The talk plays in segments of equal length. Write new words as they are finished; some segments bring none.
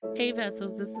Hey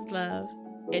Vessels, this is Love.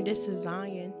 And this is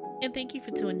Zion. And thank you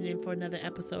for tuning in for another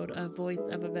episode of Voice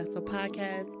of a Vessel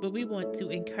podcast, where we want to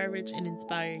encourage and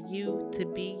inspire you to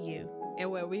be you. And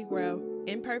where we grow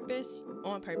in purpose,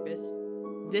 on purpose.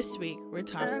 This week, we're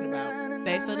talking about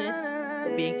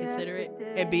faithfulness, being considerate,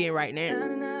 and being right now.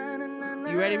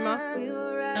 You ready, Ma?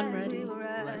 I'm ready.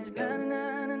 Let's go.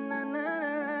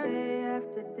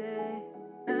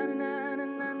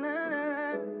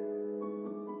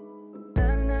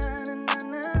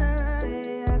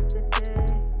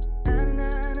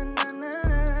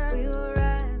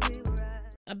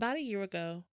 About a year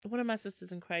ago, one of my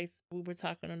sisters in Christ, we were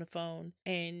talking on the phone,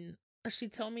 and she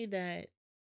told me that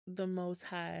the Most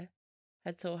High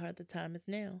had told her the time is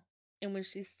now. And when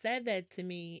she said that to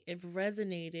me, it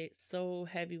resonated so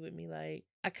heavy with me, like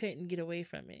I couldn't get away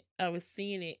from it. I was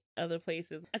seeing it other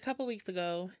places. A couple weeks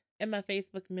ago, in my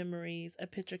Facebook memories, a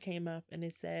picture came up and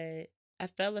it said, I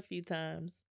fell a few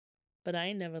times, but I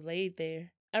ain't never laid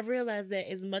there. I realized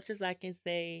that as much as I can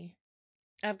say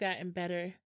I've gotten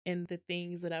better in the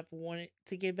things that I've wanted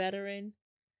to get better in,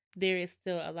 there is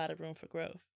still a lot of room for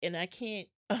growth. And I can't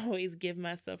always give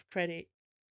myself credit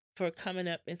for coming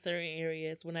up in certain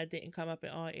areas when I didn't come up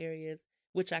in all areas,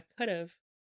 which I could have,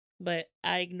 but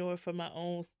I ignored for my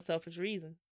own selfish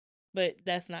reasons. But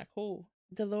that's not cool.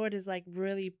 The Lord is like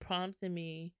really prompting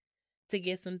me to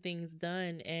get some things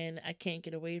done, and I can't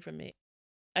get away from it.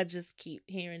 I just keep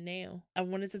hearing now. I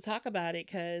wanted to talk about it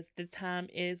because the time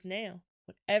is now.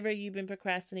 Whatever you've been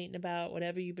procrastinating about,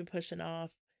 whatever you've been pushing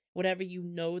off, whatever you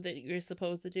know that you're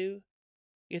supposed to do,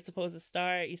 you're supposed to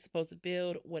start, you're supposed to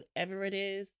build, whatever it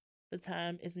is, the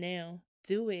time is now.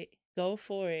 Do it. Go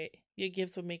for it. Your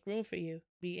gifts will make room for you.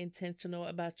 Be intentional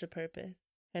about your purpose,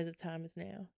 as the time is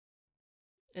now.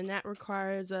 And that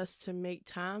requires us to make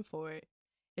time for it.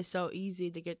 It's so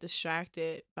easy to get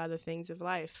distracted by the things of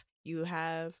life. You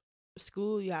have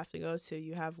school you have to go to.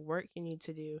 You have work you need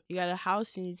to do. You got a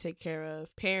house you need to take care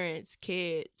of. Parents,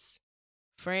 kids,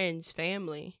 friends,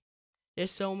 family.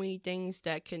 There's so many things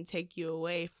that can take you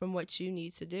away from what you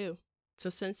need to do. So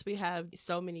since we have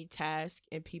so many tasks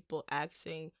and people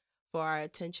asking for our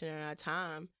attention and our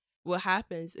time, what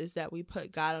happens is that we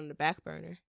put God on the back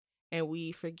burner and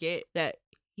we forget that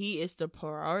He is the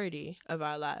priority of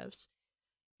our lives.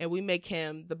 And we make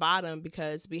Him the bottom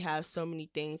because we have so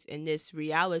many things in this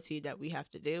reality that we have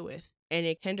to deal with. And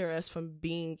it hinders us from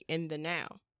being in the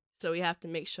now. So we have to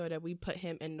make sure that we put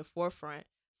Him in the forefront.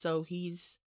 So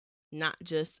He's not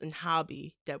just a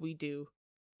hobby that we do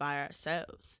by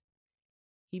ourselves.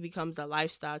 He becomes a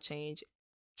lifestyle change.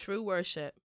 True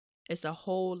worship is a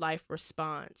whole life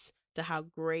response to how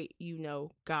great you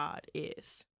know God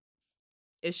is.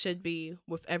 It should be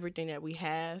with everything that we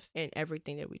have and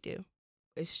everything that we do.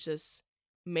 It's just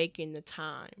making the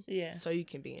time so you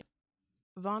can be in.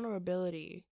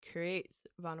 Vulnerability creates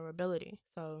vulnerability.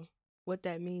 So what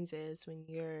that means is when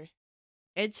you're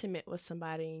intimate with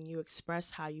somebody and you express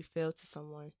how you feel to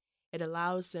someone, it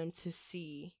allows them to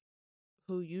see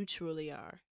who you truly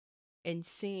are. And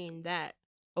seeing that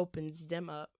opens them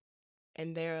up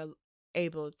and they're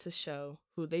able to show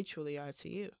who they truly are to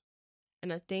you.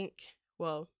 And I think,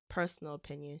 well, personal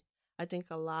opinion, I think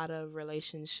a lot of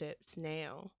relationships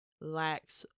now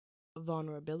lacks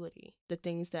vulnerability. The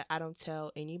things that I don't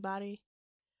tell anybody,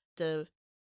 the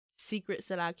secrets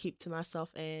that I keep to myself,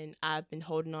 and I've been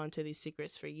holding on to these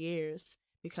secrets for years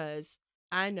because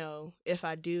I know if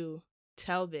I do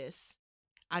tell this,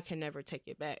 I can never take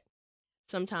it back.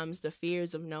 Sometimes the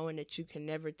fears of knowing that you can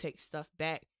never take stuff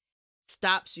back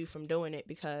stops you from doing it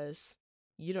because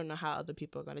you don't know how other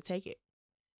people are going to take it,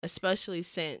 especially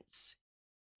since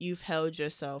you've held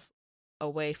yourself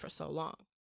away for so long.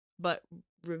 But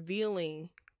revealing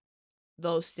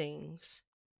those things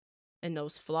and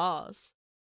those flaws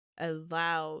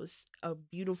allows a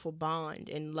beautiful bond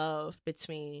and love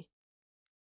between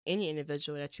any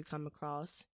individual that you come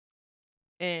across.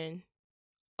 And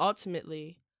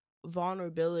ultimately,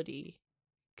 vulnerability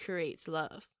creates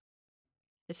love.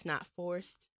 It's not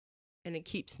forced, and it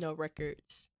keeps no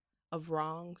records of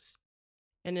wrongs.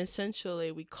 And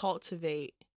essentially, we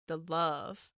cultivate the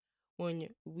love when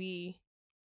we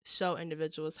show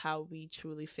individuals how we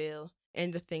truly feel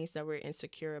and the things that we're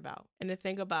insecure about. And the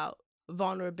thing about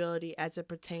vulnerability as it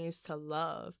pertains to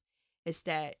love is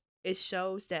that it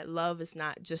shows that love is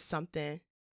not just something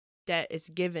that is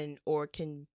given or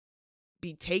can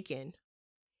be taken.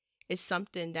 It's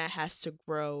something that has to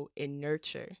grow and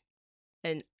nurture.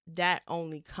 And that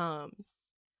only comes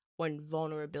when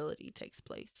vulnerability takes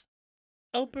place.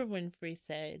 Oprah Winfrey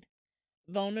said,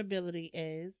 vulnerability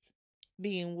is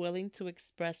being willing to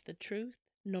express the truth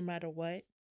no matter what,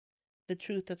 the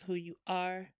truth of who you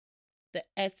are, The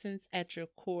essence at your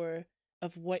core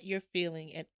of what you're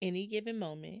feeling at any given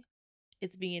moment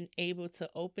is being able to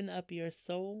open up your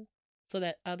soul so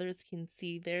that others can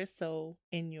see their soul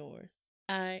in yours.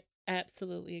 I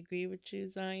absolutely agree with you,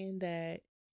 Zion, that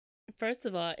first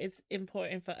of all, it's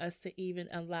important for us to even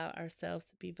allow ourselves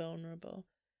to be vulnerable.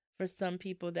 For some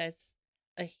people, that's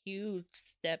a huge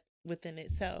step within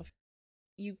itself.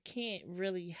 You can't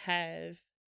really have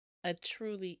a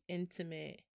truly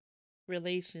intimate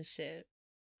relationship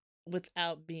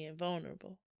without being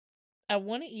vulnerable. I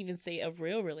want to even say a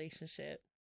real relationship.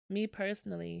 Me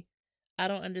personally, I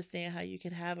don't understand how you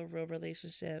can have a real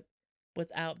relationship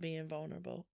without being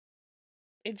vulnerable.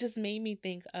 It just made me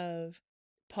think of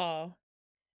Paul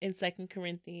in 2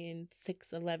 Corinthians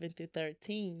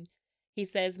 6:11-13. He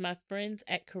says, "My friends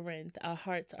at Corinth, our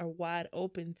hearts are wide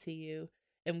open to you,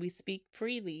 and we speak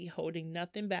freely, holding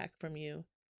nothing back from you.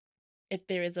 If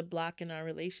there is a block in our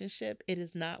relationship, it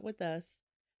is not with us,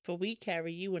 for we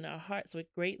carry you in our hearts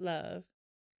with great love,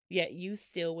 yet you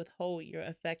still withhold your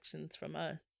affections from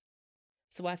us.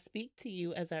 So I speak to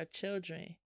you as our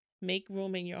children. Make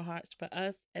room in your hearts for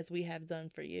us as we have done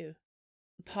for you."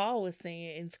 Paul was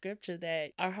saying in scripture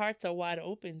that our hearts are wide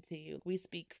open to you. We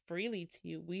speak freely to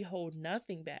you. We hold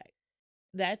nothing back.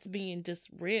 That's being just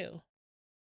real.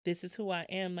 This is who I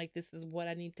am. Like, this is what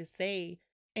I need to say.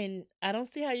 And I don't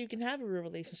see how you can have a real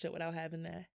relationship without having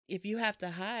that. If you have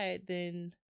to hide,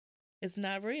 then it's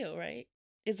not real, right?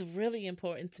 It's really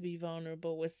important to be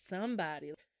vulnerable with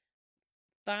somebody.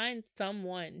 Find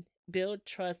someone, build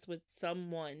trust with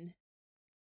someone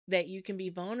that you can be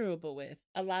vulnerable with.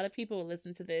 A lot of people will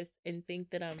listen to this and think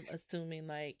that I'm assuming,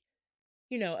 like,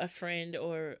 a friend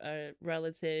or a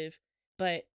relative,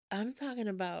 but I'm talking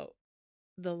about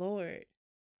the Lord.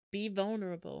 Be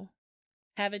vulnerable.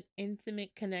 Have an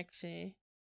intimate connection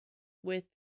with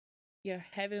your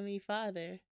Heavenly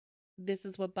Father. This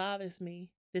is what bothers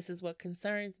me. This is what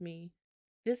concerns me.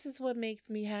 This is what makes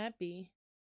me happy.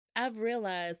 I've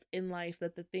realized in life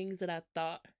that the things that I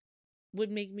thought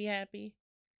would make me happy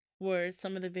were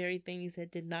some of the very things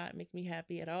that did not make me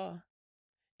happy at all.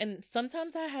 And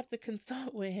sometimes I have to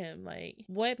consult with him, like,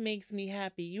 what makes me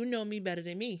happy? You know me better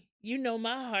than me. You know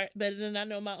my heart better than I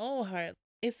know my own heart.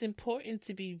 It's important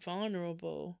to be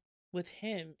vulnerable with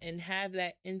him and have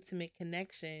that intimate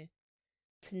connection,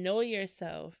 to know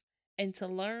yourself and to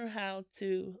learn how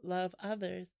to love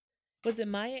others. Was it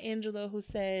Maya Angelou who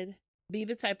said, "Be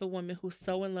the type of woman who's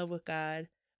so in love with God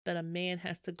that a man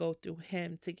has to go through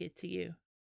him to get to you"?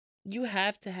 You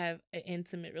have to have an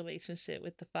intimate relationship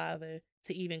with the Father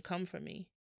to even come for me,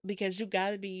 because you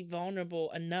got to be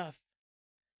vulnerable enough.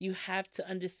 You have to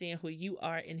understand who you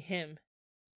are in him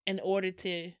in order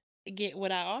to get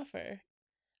what I offer.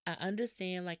 I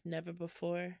understand like never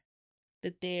before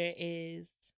that there is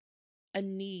a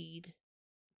need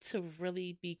to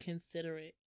really be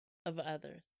considerate of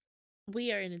others.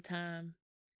 We are in a time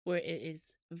where it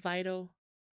is vital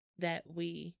that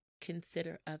we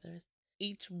consider others.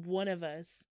 Each one of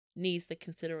us needs the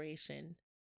consideration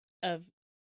of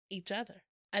each other.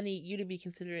 I need you to be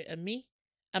considerate of me.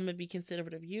 I'm going to be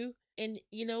considerate of you. And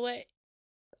you know what?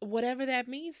 Whatever that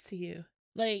means to you.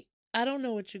 Like, I don't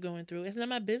know what you're going through. It's not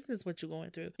my business what you're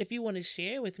going through. If you want to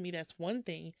share with me, that's one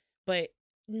thing. But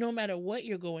no matter what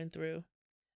you're going through,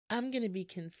 I'm going to be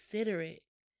considerate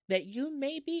that you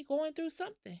may be going through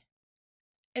something.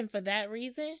 And for that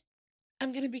reason,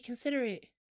 I'm going to be considerate.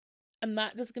 I'm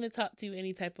not just going to talk to you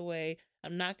any type of way.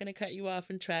 I'm not going to cut you off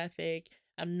in traffic.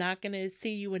 I'm not going to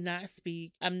see you and not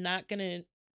speak. I'm not going to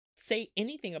say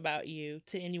anything about you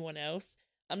to anyone else.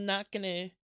 I'm not going to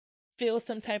feel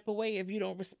some type of way if you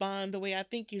don't respond the way I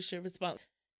think you should respond.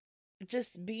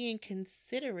 Just being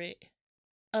considerate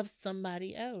of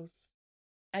somebody else.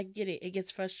 I get it. It gets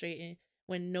frustrating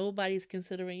when nobody's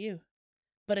considering you.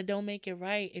 But it don't make it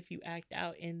right if you act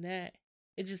out in that.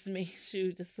 It just makes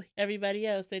you just like everybody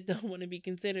else that don't want to be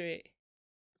considerate.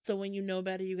 So when you know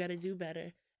better, you got to do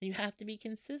better. And you have to be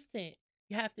consistent.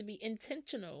 You have to be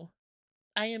intentional.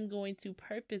 I am going to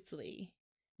purposely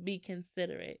be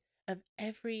considerate of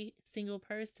every single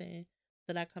person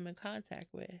that I come in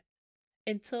contact with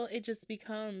until it just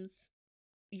becomes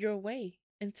your way,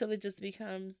 until it just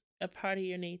becomes a part of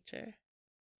your nature.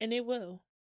 And it will.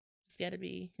 Just got to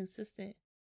be consistent.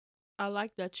 I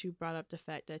like that you brought up the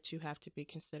fact that you have to be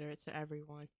considerate to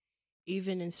everyone,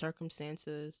 even in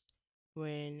circumstances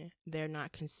when they're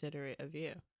not considerate of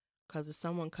you. Because if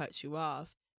someone cuts you off,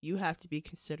 you have to be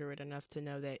considerate enough to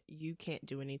know that you can't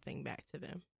do anything back to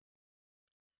them.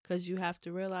 Because you have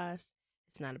to realize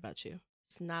it's not about you.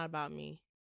 It's not about me.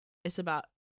 It's about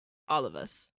all of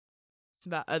us. It's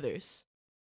about others.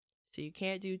 So you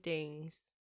can't do things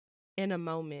in a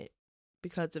moment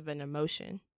because of an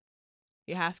emotion.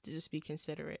 You have to just be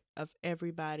considerate of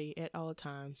everybody at all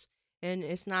times. And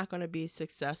it's not going to be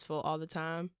successful all the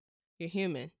time. You're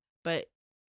human. But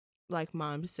like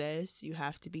Mom says, you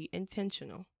have to be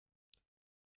intentional.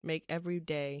 Make every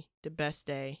day the best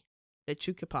day that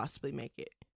you could possibly make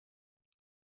it.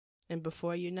 And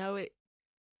before you know it,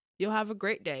 you'll have a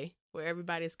great day where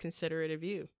everybody's considerate of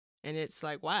you. And it's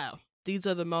like, wow, these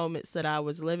are the moments that I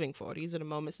was living for. These are the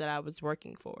moments that I was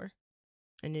working for.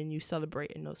 And then you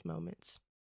celebrate in those moments.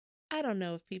 I don't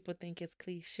know if people think it's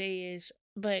cliche-ish,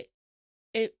 but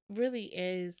it really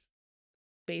is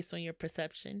based on your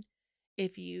perception.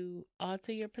 If you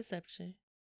alter your perception,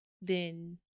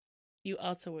 then you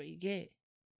alter what you get.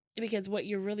 Because what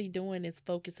you're really doing is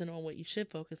focusing on what you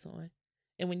should focus on.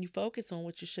 And when you focus on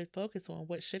what you should focus on,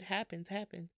 what should happen,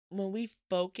 happens. When we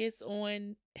focus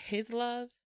on his love,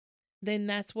 then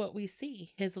that's what we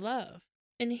see, his love.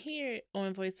 And here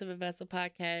on Voice of a Vessel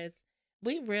podcast,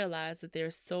 we realize that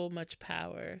there's so much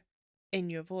power in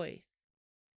your voice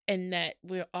and that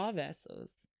we're all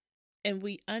vessels. And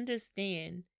we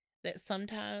understand that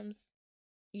sometimes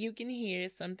you can hear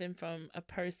something from a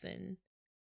person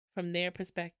from their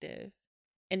perspective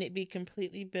and it be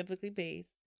completely biblically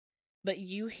based, but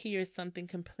you hear something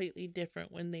completely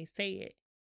different when they say it.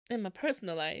 In my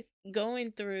personal life,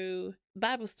 going through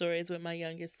Bible stories with my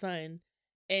youngest son,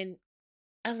 and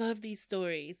I love these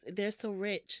stories. They're so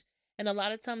rich. And a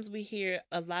lot of times we hear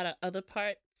a lot of other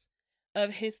parts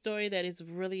of his story that is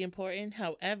really important.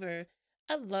 However,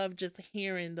 I love just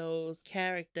hearing those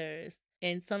characters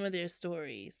and some of their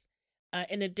stories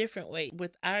in a different way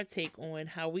with our take on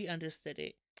how we understood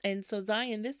it. And so,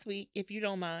 Zion, this week, if you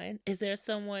don't mind, is there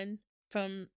someone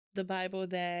from the Bible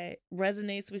that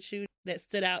resonates with you, that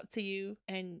stood out to you,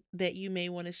 and that you may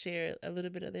want to share a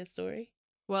little bit of their story?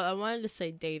 Well, I wanted to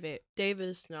say David. David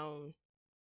is known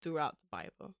throughout the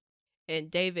Bible.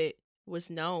 And David was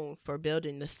known for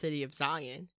building the city of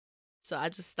Zion. So I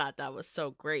just thought that was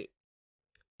so great.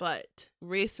 But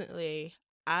recently,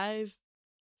 I've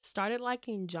started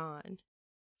liking John.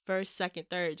 1st, 2nd,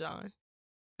 3rd John.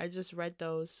 I just read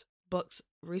those books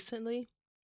recently.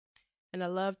 And I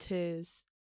loved his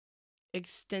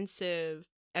extensive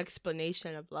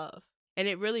explanation of love. And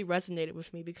it really resonated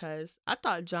with me because I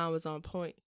thought John was on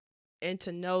point. And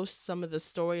to know some of the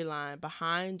storyline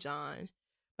behind John,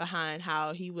 behind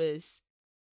how he was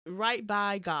right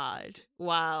by God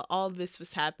while all this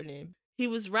was happening. He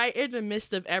was right in the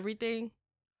midst of everything,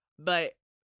 but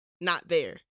not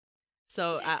there.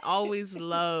 So I always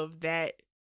love that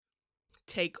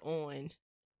take on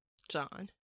John.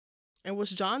 And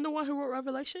was John the one who wrote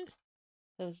Revelation?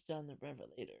 That was John the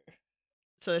Revelator.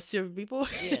 So there's 2 different people?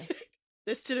 Yeah.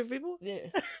 There's 2 different people? Yeah.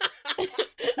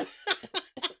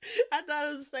 I thought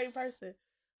it was the same person.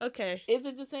 Okay. Is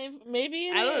it the same? Maybe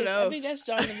it is. I don't know. I think that's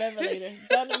John the Revelator.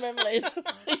 John the Revelator.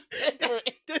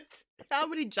 How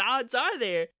many Johns are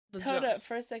there? Hold up.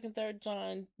 1st, 2nd, 3rd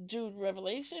John, Jude,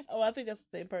 Revelation. Oh, I think that's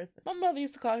the same person. My mother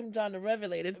used to call him John the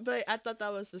Revelator. But I thought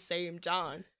that was the same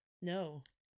John. No.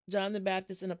 John the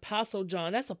Baptist and Apostle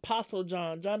John. That's Apostle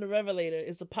John. John the Revelator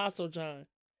is Apostle John.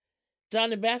 John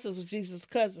the Baptist was Jesus'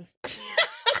 cousin.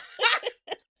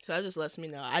 So that just lets me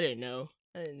know. I didn't know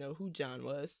who John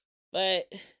was.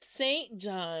 But Saint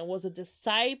John was a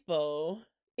disciple.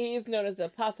 He is known as the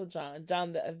Apostle John,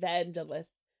 John the Evangelist,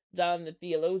 John the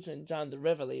Theologian, John the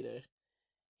Revelator.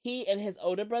 He and his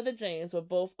older brother James were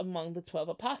both among the 12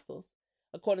 apostles.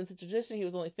 According to tradition, he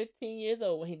was only 15 years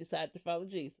old when he decided to follow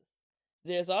Jesus.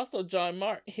 There's also John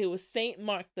Mark, who was Saint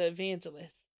Mark the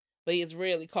Evangelist, but he is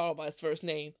rarely called by his first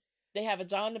name. They have a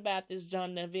John the Baptist,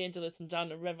 John the Evangelist, and John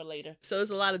the Revelator. So there's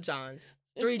a lot of Johns.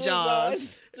 It's 3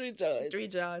 Johns. 3 Johns. 3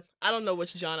 Johns. I don't know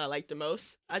which John I like the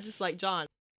most. I just like John.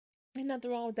 Ain't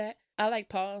nothing wrong with that. I like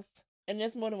Paul's. And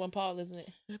there's more than one Paul, isn't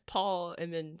it? Paul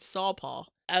and then Saul Paul.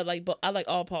 I like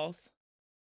all Pauls.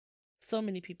 So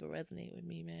many people resonate with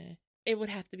me, man. It would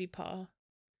have to be Paul.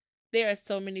 There are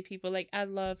so many people. Like, I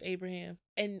love Abraham.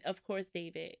 And, of course,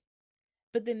 David.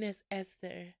 But then there's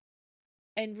Esther.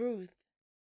 And Ruth.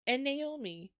 And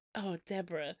Naomi. Oh,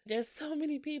 Deborah. There's so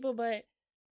many people, but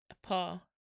Paul.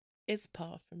 It's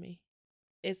Paul for me.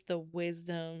 It's the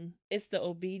wisdom. It's the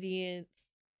obedience.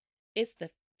 It's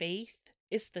the faith.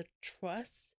 It's the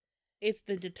trust. It's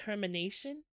the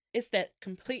determination. It's that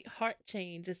complete heart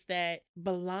change. It's that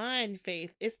blind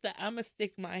faith. It's the I'ma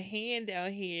stick my hand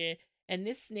down here and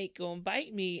this snake gonna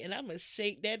bite me and I'ma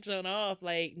shake that joint off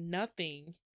like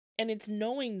nothing. And it's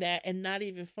knowing that and not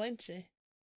even flinching,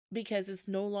 because it's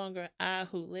no longer I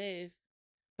who live,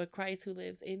 but Christ who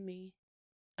lives in me.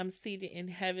 I'm seated in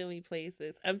heavenly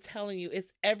places. I'm telling you,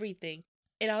 it's everything.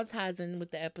 it all ties in with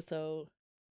the episode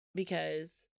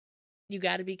because you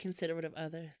got to be considerate of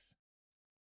others.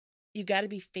 You got to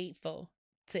be faithful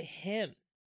to him,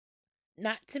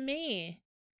 not to me,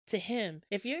 to him.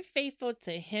 If you're faithful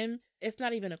to him, it's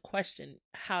not even a question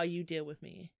how you deal with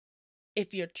me.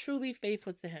 If you're truly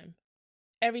faithful to him,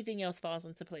 everything else falls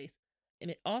into place. And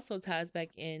it also ties back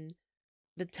in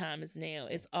the time is now.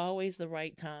 It's always the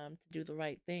right time to do the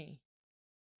right thing,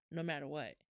 no matter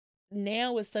what.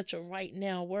 Now is such a right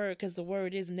now word because the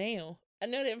word is now. I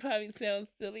know that probably sounds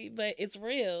silly, but it's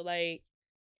real. Like,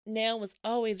 now was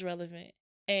always relevant.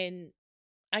 And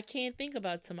I can't think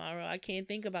about tomorrow. I can't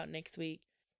think about next week.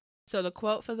 So the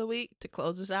quote for the week to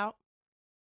close us out: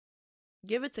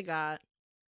 give it to God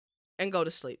and go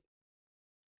to sleep.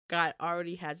 God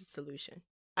already has a solution.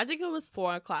 I think it was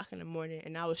 4 o'clock in the morning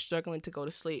and I was struggling to go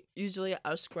to sleep. Usually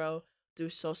I'll scroll through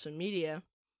social media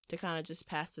to kind of just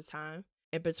pass the time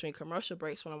in between commercial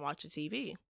breaks when I'm watching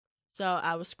TV. So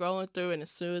I was scrolling through, and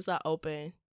as soon as I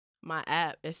open my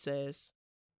app, it says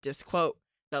this quote.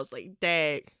 And I was like,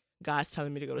 dang, God's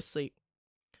telling me to go to sleep.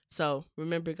 So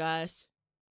remember, guys,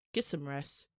 get some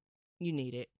rest. You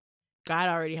need it. God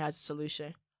already has a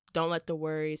solution. Don't let the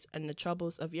worries and the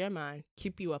troubles of your mind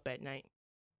keep you up at night.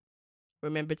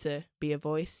 Remember to be a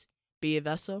voice, be a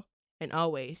vessel, and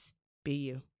always be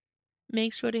you.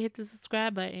 Make sure to hit the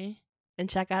subscribe button. And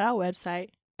check out our website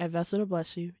at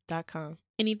vesseltoblessyou.com.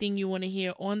 Anything you want to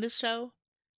hear on the show,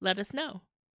 let us know.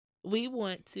 We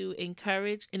want to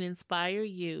encourage and inspire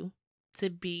you to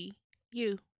be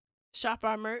you. Shop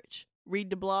our merch,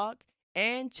 read the blog,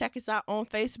 and check us out on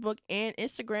Facebook and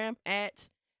Instagram at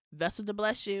Vessel to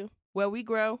Bless You, where we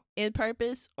grow in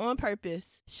purpose, on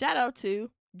purpose. Shout out to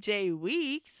Jay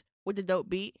Weeks with the dope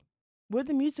beat. Where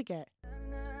the music at?